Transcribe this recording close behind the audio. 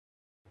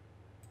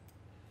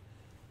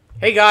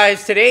Hey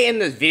guys, today in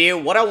this video,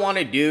 what I want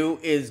to do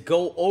is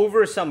go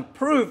over some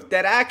proof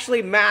that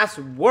actually mask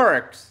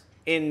works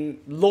in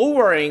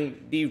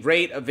lowering the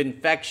rate of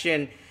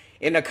infection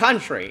in a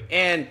country.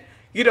 And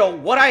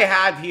what I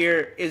have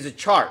here is a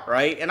chart,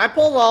 right? And I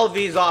pulled all of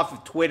these off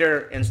of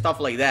Twitter and stuff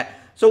like that.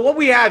 So what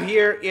we have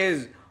here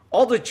is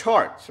all the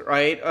charts,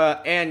 right?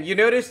 And you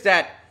notice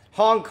that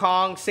Hong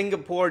Kong,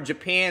 Singapore,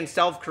 Japan,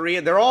 South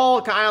Korea, they're all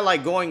kind of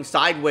like going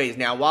sideways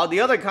now, while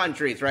the other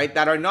countries, right,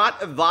 that are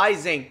not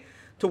advising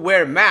to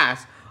wear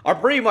masks are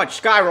pretty much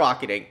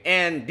skyrocketing.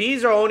 And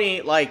these are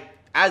only like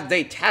as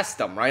they test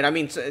them, right? I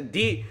mean,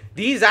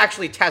 these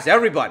actually test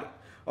everybody,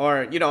 or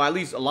at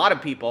least a lot of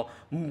people,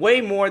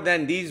 way more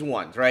than these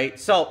ones, right?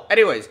 So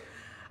anyways,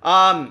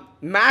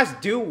 masks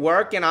do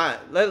work. And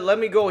let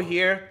me go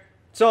here.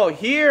 So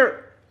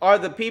here are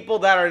the people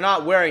that are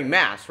not wearing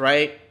masks,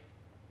 right?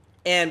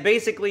 And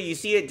basically you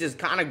see it just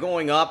kind of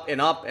going up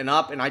and up and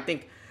up. And I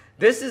think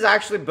this is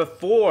actually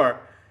before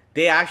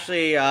they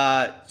actually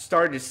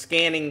started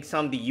scanning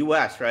some of the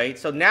U.S., right?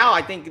 So now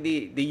I think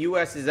the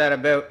U.S. is at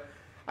about,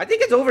 I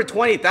think it's over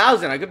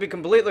 20,000. I could be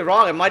completely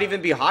wrong. It might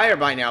even be higher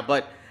by now.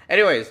 But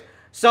anyways,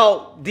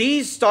 so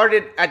these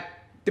started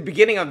at the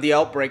beginning of the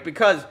outbreak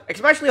because,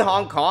 especially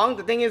Hong Kong,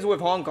 the thing is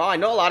with Hong Kong, I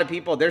know a lot of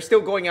people, they're still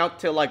going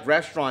out to like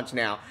restaurants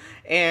now.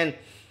 And,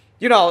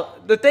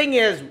 the thing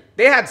is,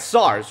 they had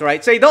SARS,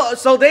 right?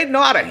 So they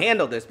know how to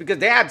handle this because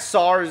they had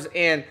SARS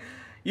and,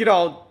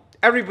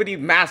 everybody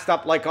masked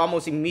up like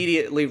almost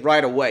immediately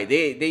right away.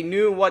 They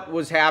knew what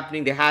was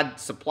happening. They had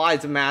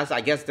supplies of masks.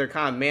 I guess they're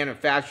kind of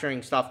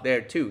manufacturing stuff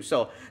there too.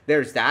 So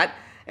there's that.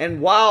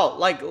 And while,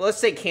 like, let's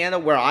say Canada,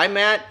 where I'm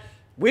at,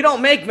 we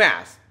don't make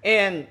masks.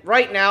 And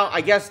right now,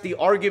 I guess the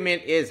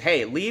argument is,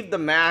 hey, leave the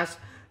mask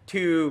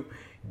to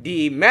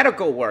the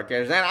medical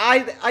workers. And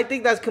I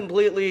think that's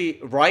completely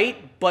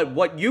right. But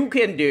what you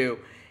can do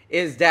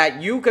is that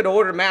you could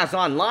order masks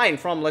online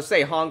from, let's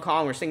say, Hong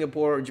Kong or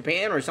Singapore or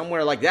Japan or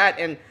somewhere like that.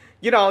 And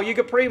you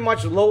could pretty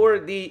much lower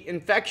the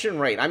infection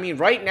rate. I mean,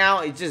 right now,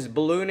 it's just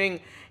ballooning,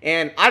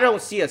 and I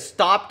don't see a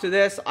stop to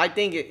this. I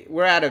think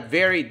we're at a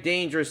very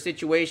dangerous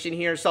situation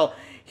here. So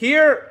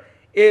here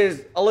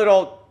is a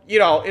little,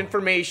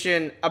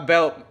 information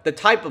about the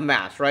type of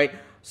mask, right?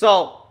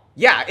 So,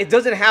 yeah, it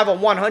doesn't have a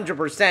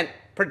 100%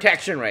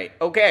 protection rate,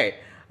 okay?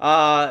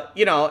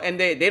 And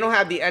they don't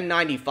have the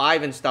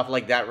N95 and stuff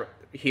like that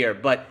here.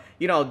 But,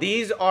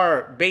 these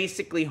are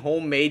basically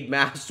homemade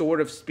masks,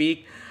 sort of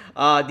speak.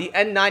 The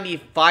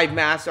N95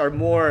 masks are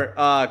more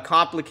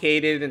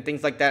complicated and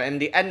things like that. And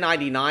the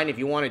N99, if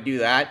you want to do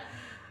that.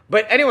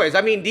 But anyways,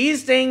 I mean,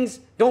 these things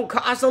don't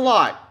cost a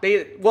lot.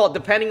 Well,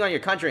 depending on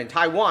your country. In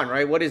Taiwan,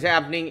 right, what is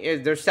happening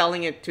is they're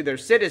selling it to their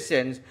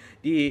citizens.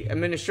 The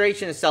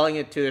administration is selling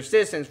it to their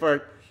citizens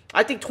for,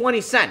 I think, 20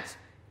 cents.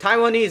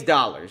 Taiwanese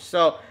dollars.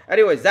 So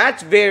anyways,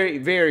 that's very,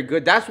 very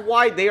good. That's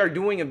why they are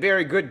doing a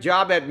very good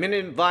job at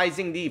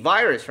minimizing the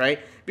virus, right?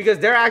 Because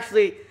they're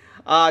actually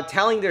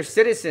telling their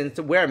citizens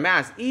to wear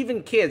masks,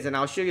 even kids, and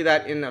I'll show you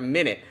that in a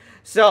minute.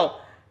 So,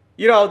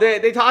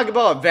 they talk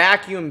about a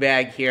vacuum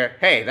bag here.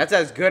 Hey, that's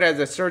as good as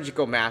a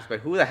surgical mask, but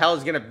who the hell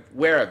is going to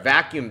wear a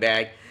vacuum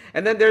bag?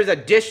 And then there's a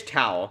dish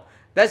towel.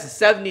 That's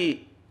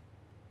 73%.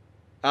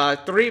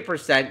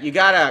 You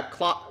got a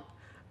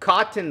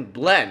cotton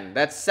blend.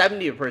 That's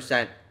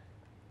 70%.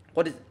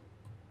 What is,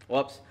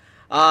 whoops.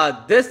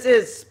 This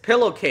is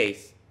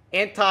pillowcase,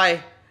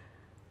 anti-micro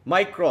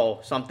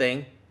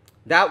something.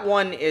 That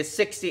one is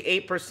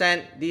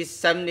 68%. These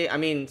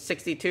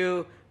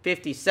 62,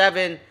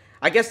 57.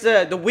 I guess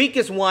the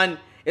weakest one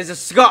is a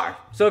scarf.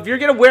 So if you're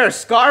going to wear a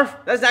scarf,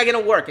 that's not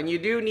going to work. And you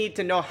do need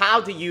to know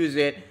how to use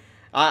it.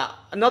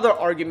 Another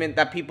argument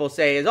that people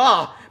say is,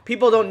 oh,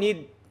 people don't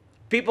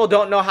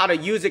know how to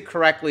use it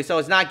correctly, so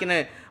it's not going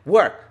to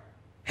work.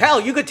 Hell,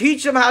 you could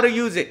teach them how to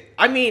use it.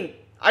 I mean,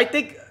 I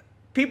think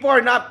people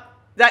are not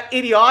that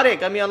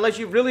idiotic. I mean, unless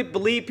you really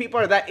believe people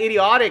are that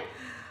idiotic.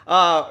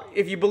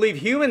 If you believe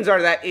humans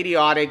are that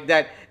idiotic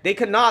that they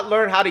cannot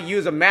learn how to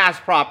use a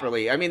mask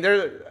properly. I mean,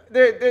 there's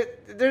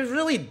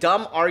really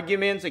dumb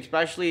arguments,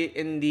 especially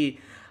in the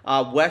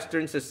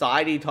Western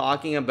society,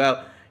 talking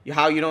about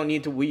how you don't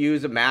need to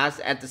use a mask.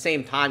 At the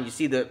same time, you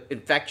see the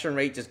infection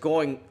rate just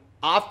going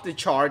off the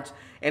charts,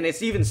 and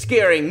it's even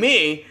scaring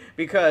me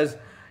because,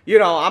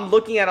 I'm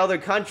looking at other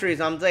countries.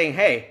 I'm saying,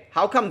 hey,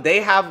 how come they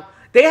have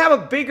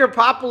a bigger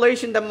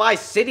population than my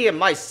city, and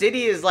my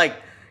city is like,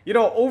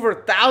 over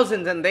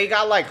thousands, and they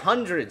got like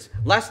hundreds,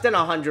 less than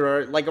 100,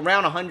 or like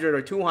around 100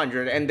 or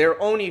 200, and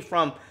they're only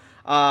from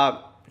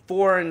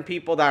foreign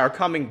people that are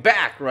coming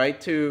back, right,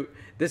 to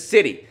the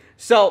city.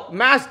 So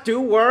masks do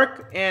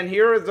work, and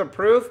here is the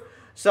proof.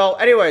 So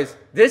anyways,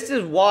 this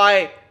is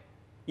why,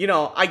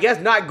 I guess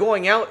not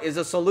going out is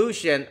a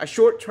solution, a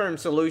short-term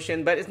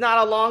solution, but it's not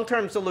a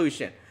long-term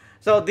solution.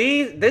 So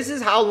this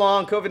is how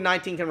long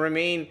COVID-19 can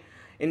remain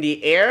in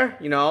the air,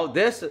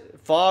 this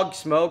fog,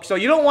 smoke. So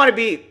you don't want to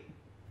be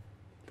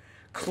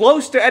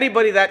close to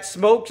anybody that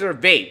smokes or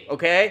vape,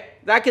 okay?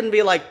 That can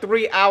be like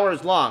 3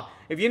 hours long.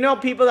 If you know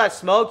people that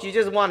smoke, you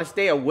just want to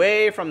stay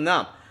away from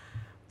them.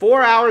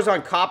 4 hours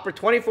on copper,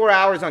 24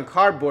 hours on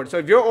cardboard. So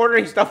if you're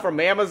ordering stuff from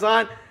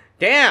Amazon,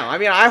 damn, I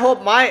mean, I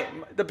hope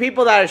the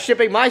people that are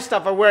shipping my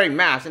stuff are wearing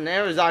masks, and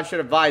Amazon should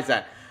advise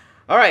that.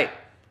 All right,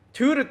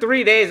 2 to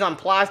 3 days on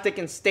plastic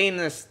and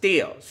stainless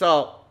steel.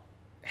 So,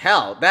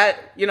 hell,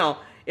 that, you know,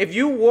 if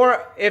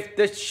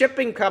the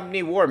shipping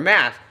company wore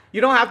masks, you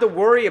don't have to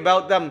worry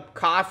about them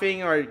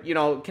coughing or, you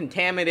know,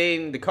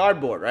 contaminating the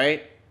cardboard,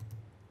 right?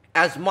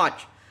 As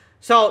much.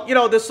 So, you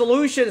know, the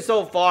solution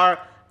so far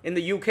in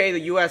the UK,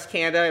 the US,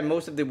 Canada, and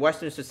most of the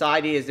Western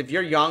society is if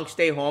you're young,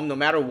 stay home. No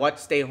matter what,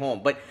 stay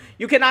home. But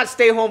you cannot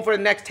stay home for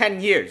the next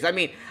 10 years. I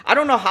mean, I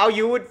don't know how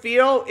you would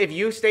feel if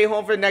you stay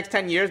home for the next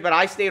 10 years, but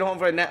I stayed home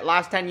for the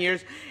last 10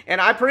 years,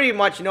 and I pretty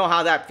much know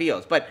how that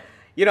feels. But,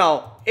 you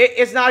know,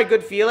 it's not a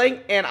good feeling,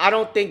 and I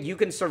don't think you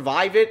can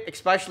survive it,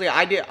 especially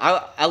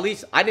at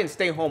least I didn't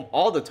stay home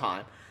all the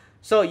time.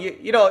 So,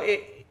 you know,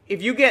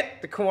 if you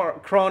get the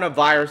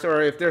coronavirus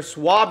or if they're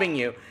swabbing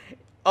you,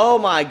 oh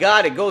my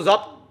God, it goes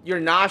up your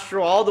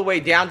nostril all the way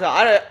down to,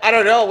 I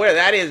don't know where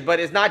that is, but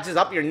it's not just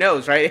up your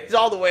nose, right? It's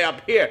all the way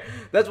up here.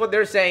 That's what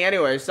they're saying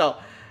anyway. So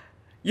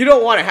you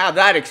don't want to have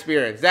that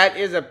experience. That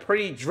is a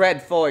pretty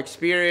dreadful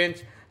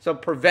experience. So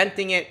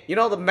preventing it, you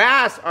know, the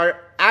masks are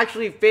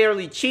actually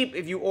fairly cheap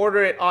if you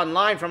order it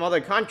online from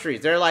other countries.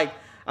 They're like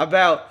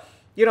about,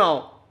 you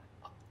know,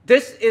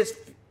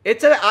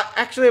 it's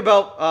actually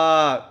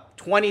about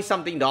 20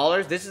 something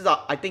dollars. This is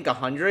I think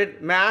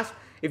 100 masks.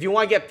 If you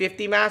want to get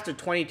 50 masks, they're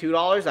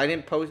 $22.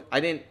 I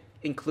didn't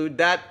include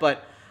that,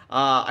 but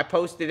I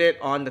posted it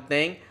on the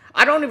thing.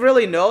 I don't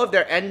really know if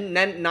they're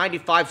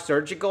N95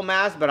 surgical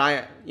masks, but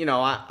I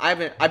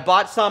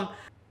bought some.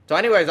 So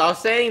anyways, I was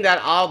saying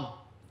that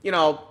you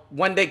know,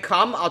 when they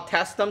come, I'll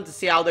test them to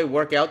see how they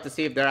work out, to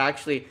see if they're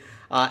actually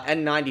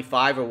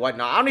N95 or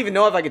whatnot. I don't even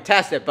know if I could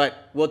test it,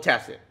 but we'll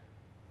test it.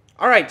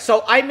 All right,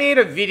 so I made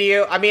a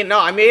video. I made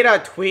a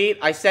tweet.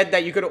 I said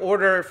that you could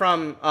order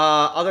from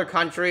other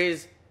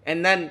countries.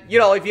 And then, you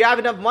know, if you have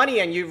enough money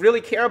and you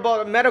really care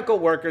about medical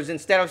workers,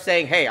 instead of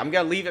saying, hey, I'm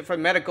going to leave it for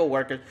medical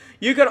workers,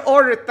 you could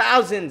order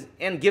thousands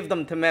and give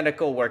them to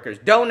medical workers.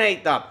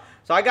 Donate them.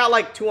 So I got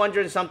like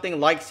 200 and something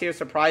likes here,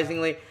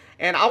 surprisingly.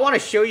 And I want to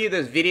show you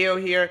this video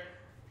here.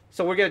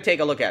 So we're going to take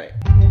a look at it.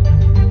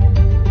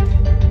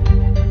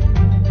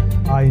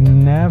 I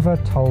never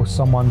told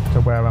someone to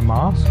wear a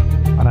mask,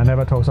 and I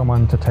never told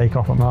someone to take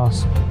off a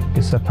mask.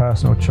 It's a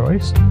personal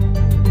choice.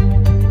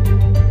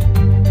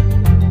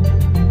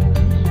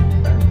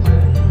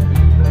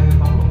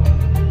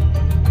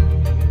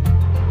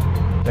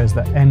 There's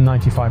the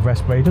N95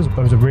 respirators.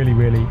 Those are really,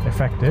 really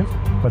effective,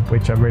 but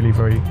which are really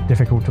very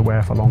difficult to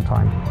wear for a long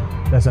time.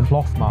 There's a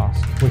cloth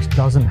mask, which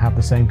doesn't have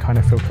the same kind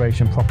of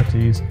filtration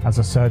properties as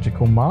a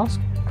surgical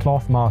mask.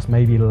 Cloth mask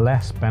may be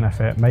less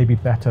benefit, maybe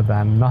better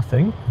than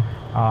nothing.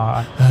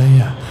 I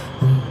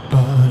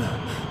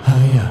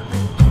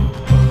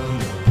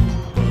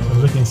was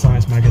looking in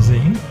Science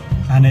magazine,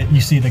 and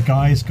you see the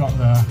guy's got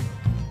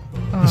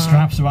the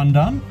straps are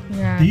undone.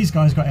 Yeah. These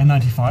guys got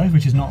N95,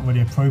 which is not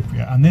really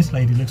appropriate. And this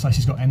lady looks like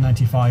she's got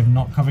N95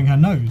 not covering her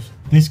nose.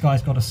 This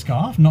guy's got a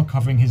scarf not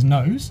covering his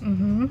nose.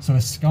 Mm-hmm. So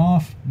a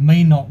scarf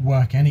may not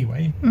work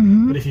anyway.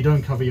 Mm-hmm. But if you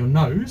don't cover your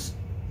nose,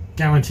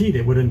 guaranteed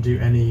it wouldn't do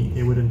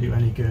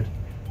any good.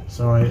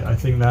 So I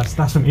think that's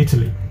from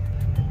Italy.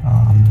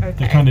 Okay.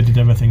 They kind of did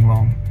everything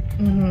wrong.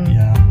 Mm-hmm.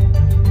 Yeah.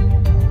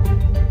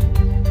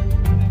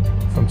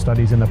 From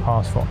studies in the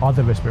past for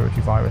other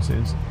respiratory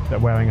viruses, that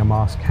wearing a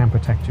mask can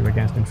protect you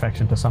against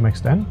infection to some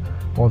extent,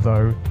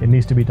 although it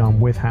needs to be done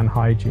with hand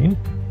hygiene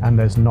and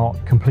there's not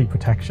complete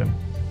protection.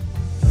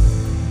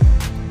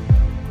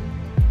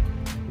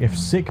 If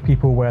sick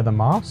people wear the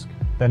mask,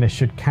 then it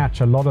should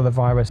catch a lot of the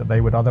virus that they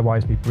would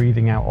otherwise be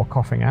breathing out or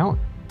coughing out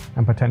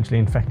and potentially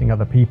infecting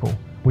other people.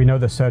 We know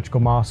that surgical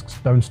masks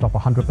don't stop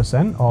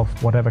 100%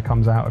 of whatever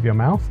comes out of your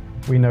mouth.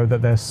 We know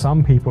that there's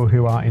some people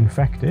who are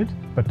infected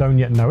but don't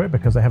yet know it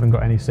because they haven't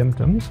got any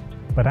symptoms,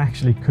 but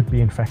actually could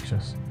be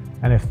infectious.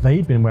 And if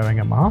they'd been wearing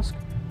a mask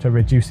to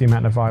reduce the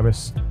amount of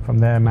virus from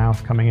their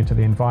mouth coming into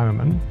the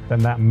environment, then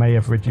that may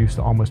have reduced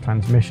the onwards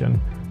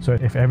transmission. So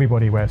if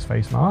everybody wears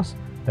face masks,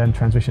 then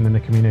transmission in the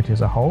community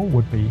as a whole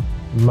would be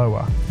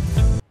lower.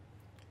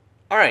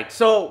 All right,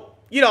 so,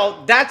 you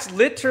know, that's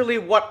literally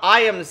what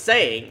I am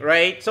saying,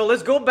 right? So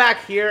let's go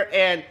back here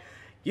and,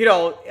 you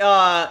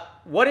know,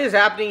 what is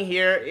happening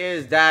here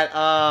is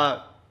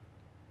that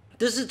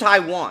this is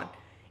Taiwan.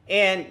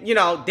 And, you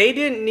know, they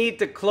didn't need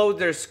to close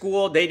their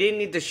school. They didn't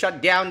need to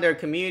shut down their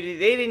community.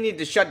 They didn't need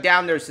to shut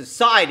down their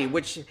society,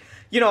 which,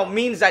 you know,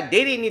 means that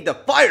they didn't need to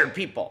fire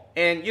people.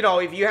 And, you know,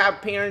 if you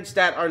have parents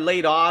that are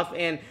laid off,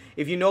 and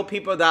if you know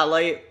people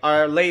that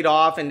are laid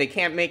off and they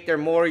can't make their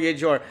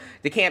mortgage or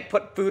they can't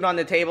put food on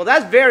the table,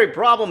 that's very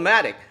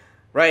problematic,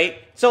 right?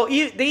 So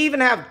they even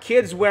have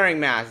kids wearing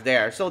masks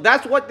there. So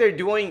that's what they're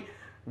doing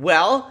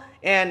well.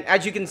 And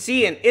as you can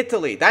see in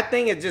Italy, that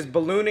thing is just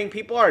ballooning.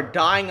 People are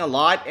dying a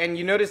lot. And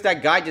you notice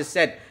that guy just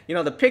said, you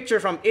know, the picture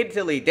from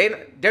Italy,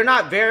 they're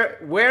not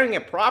wearing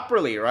it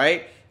properly,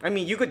 right? I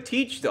mean, you could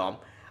teach them.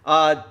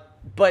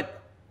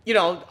 But you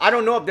know, I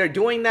don't know if they're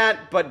doing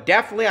that, but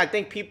definitely I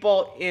think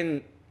people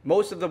in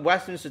most of the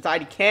Western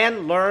society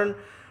can learn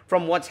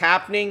from what's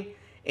happening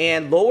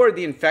and lower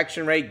the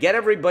infection rate, get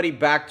everybody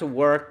back to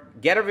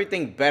work, get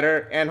everything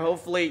better, and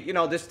hopefully, you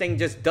know, this thing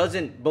just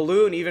doesn't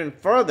balloon even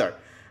further.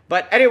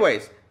 But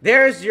anyways,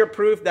 there's your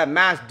proof that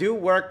masks do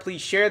work.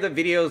 Please share the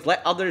videos,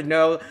 let others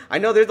know. I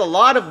know there's a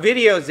lot of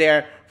videos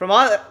there from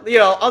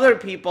other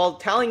people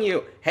telling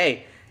you,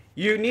 hey,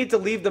 you need to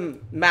leave the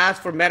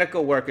masks for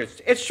medical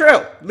workers. It's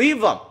true,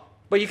 leave them.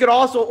 But you could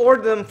also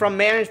order them from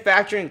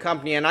manufacturing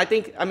countries. I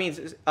think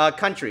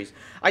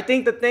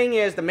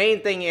the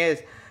main thing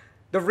is,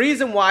 the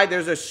reason why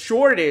there's a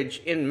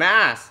shortage in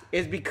masks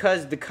is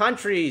because the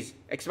countries,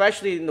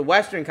 especially in the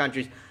Western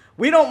countries,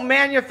 we don't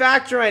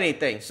manufacture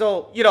anything.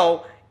 So, you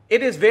know,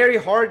 it is very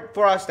hard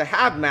for us to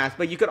have masks,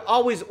 but you could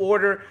always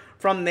order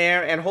from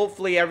there and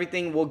hopefully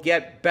everything will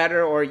get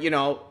better, or, you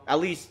know, at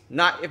least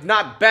not, if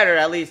not better,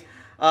 at least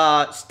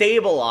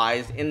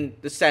stabilized in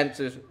the sense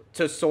of,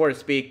 so to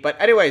speak.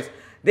 But anyways,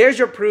 there's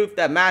your proof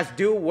that masks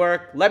do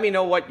work. Let me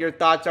know what your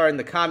thoughts are in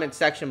the comment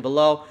section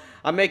below.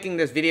 I'm making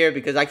this video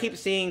because I keep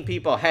seeing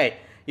people, hey,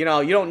 you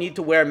know, you don't need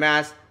to wear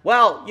masks.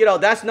 Well, you know,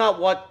 that's not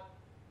what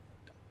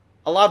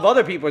a lot of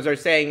other people are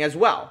saying as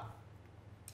well.